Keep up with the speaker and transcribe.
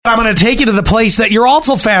I'm going to take you to the place that you're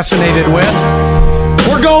also fascinated with.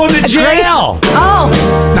 We're going to jail.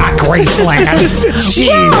 Not Graceland.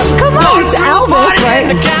 Jeez. No, come on, it's Elvis,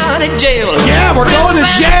 right? Yeah, we're going to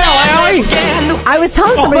jail, Allie. I was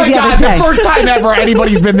telling Oh somebody my the God, other day. the first time ever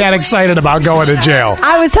anybody's been that excited about going to jail.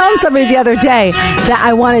 I was telling somebody the other day that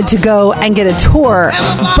I wanted to go and get a tour,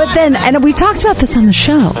 but then, and we talked about this on the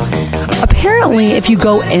show. Apparently, if you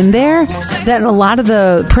go in there, then a lot of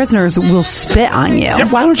the prisoners will spit on you. Yeah,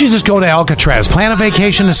 why don't you just go to Alcatraz? Plan a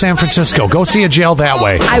vacation to San Francisco. Go see a jail that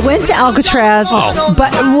way. I went to Alcatraz,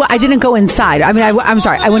 but I didn't go inside. I mean, I'm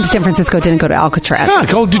sorry. I went to San Francisco, didn't go to Alcatraz. Yeah,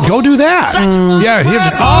 go do that. Yeah. It's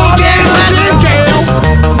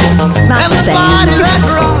not the same.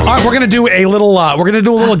 All right, we're gonna do a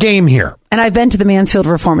little game here. And I've been to the Mansfield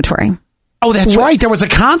Reformatory. Oh, that's right. There was a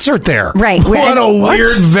concert there. Right. What a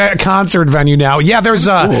weird concert venue now. Yeah, there's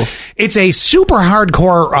it's a super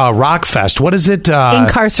hardcore rock fest. What is it?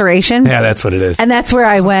 Incarceration. Yeah, that's what it is. And that's where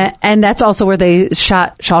I went. And that's also where they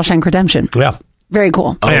shot Shawshank Redemption. Yeah. Very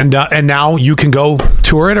cool. And now you can go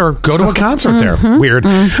tour it or go to a concert there. Weird.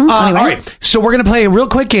 Anyway. All right. So we're going to play a real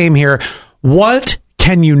quick game here. What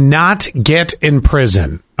can you not get in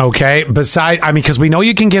prison? Okay. Because we know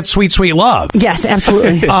you can get sweet, sweet love. Yes,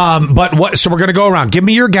 absolutely. But what? So we're going to go around. Give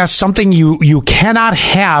me your guess. Something you cannot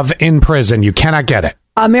have in prison. You cannot get it.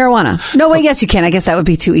 Marijuana. No, wait, yes, you can. I guess that would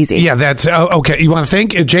be too easy. Yeah, that's okay. You want to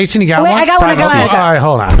think? Jason, you got Wait, one? I got one. All right,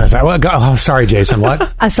 hold on. Oh, sorry, Jason.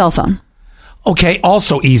 What? A cell phone. Okay,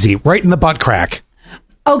 also easy. Right in the butt crack.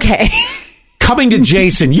 Okay. Coming to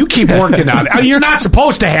Jason, you keep working on it. You're not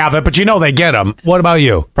supposed to have it, but you know they get them. What about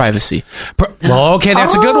you? Privacy. Well, okay,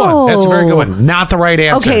 that's a good one. That's a very good one. Not the right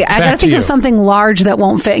answer. Okay, I got to think of something large that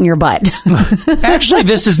won't fit in your butt. Actually,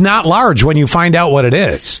 this is not large when you find out what it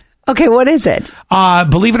is. Okay, what is it?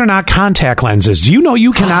 Believe it or not, contact lenses. Do you know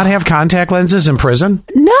you cannot have contact lenses in prison?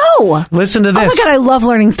 No. Listen to this. Oh my God, I love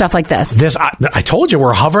learning stuff like this. I told you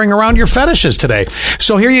we're hovering around your fetishes today.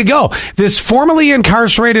 So here you go. This formerly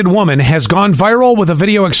incarcerated woman has gone viral with a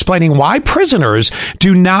video explaining why prisons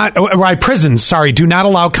do not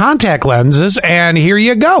allow contact lenses. And here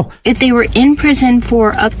you go. If they were in prison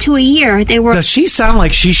for up to a year, they were... Does she sound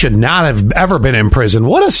like she should not have ever been in prison?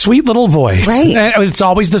 What a sweet little voice. Right. It's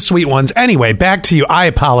always the sweet ones. Anyway, back to you. I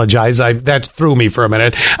apologize. That threw me for a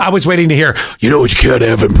minute. I was waiting to hear, you know what you can't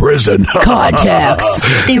have in prison?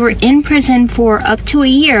 Contacts. They were in prison for up to a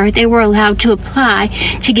year. They were allowed to apply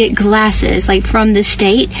to get glasses, like from the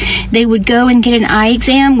state. They would go and get an eye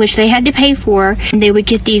exam, which they had to pay for. And they would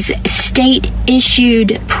get these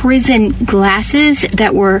state-issued prison glasses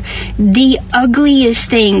that were the ugliest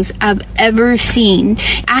things I've ever seen.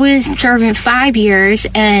 I was serving 5 years,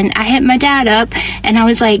 and I hit my dad up, and I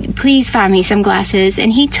was like, please find me some glasses.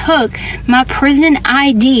 And he took my prison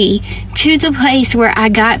ID to the place where I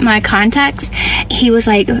got my contacts. He was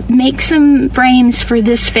like, make some frames for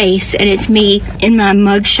this face, and it's me in my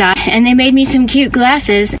mugshot. And they made me some cute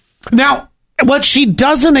glasses. Now, what she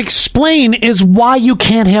doesn't explain is why you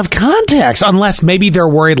can't have contacts, unless maybe they're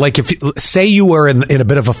worried, like if, say you were in a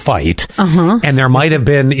bit of a fight, and there might have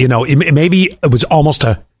been, maybe it was almost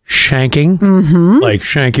a shanking, like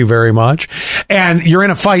shank you very much, and you're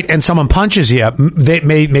in a fight and someone punches you,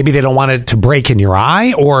 maybe they don't want it to break in your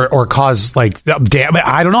eye or cause like damage.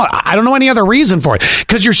 I don't know any other reason for it,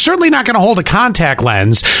 because you're certainly not going to hold a contact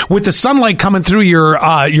lens with the sunlight coming through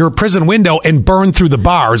your prison window and burn through the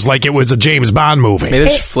bars like it was a James Bond movie. Maybe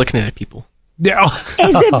they're just flicking it at people. Yeah.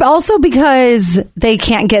 Is it also because they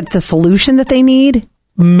can't get the solution that they need?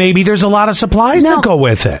 Maybe there's a lot of supplies that go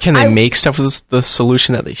with it. Can they make stuff with the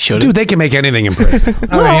solution that they should? Dude, they can make anything in prison.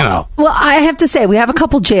 Well, I have to say, we have a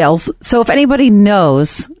couple jails. So if anybody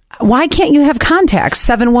knows, why can't you have contacts?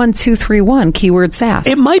 71231, keyword SAS.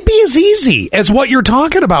 It might be as easy as what you're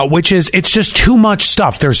talking about, which is it's just too much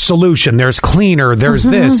stuff. There's solution, there's cleaner, there's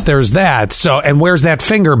this, there's that. So, and where's that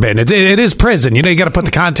finger been? It is prison. You got to put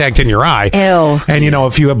the contact in your eye. Ew. And,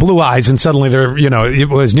 if you have blue eyes and suddenly it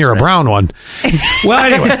was near a brown one. Well,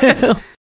 anyway.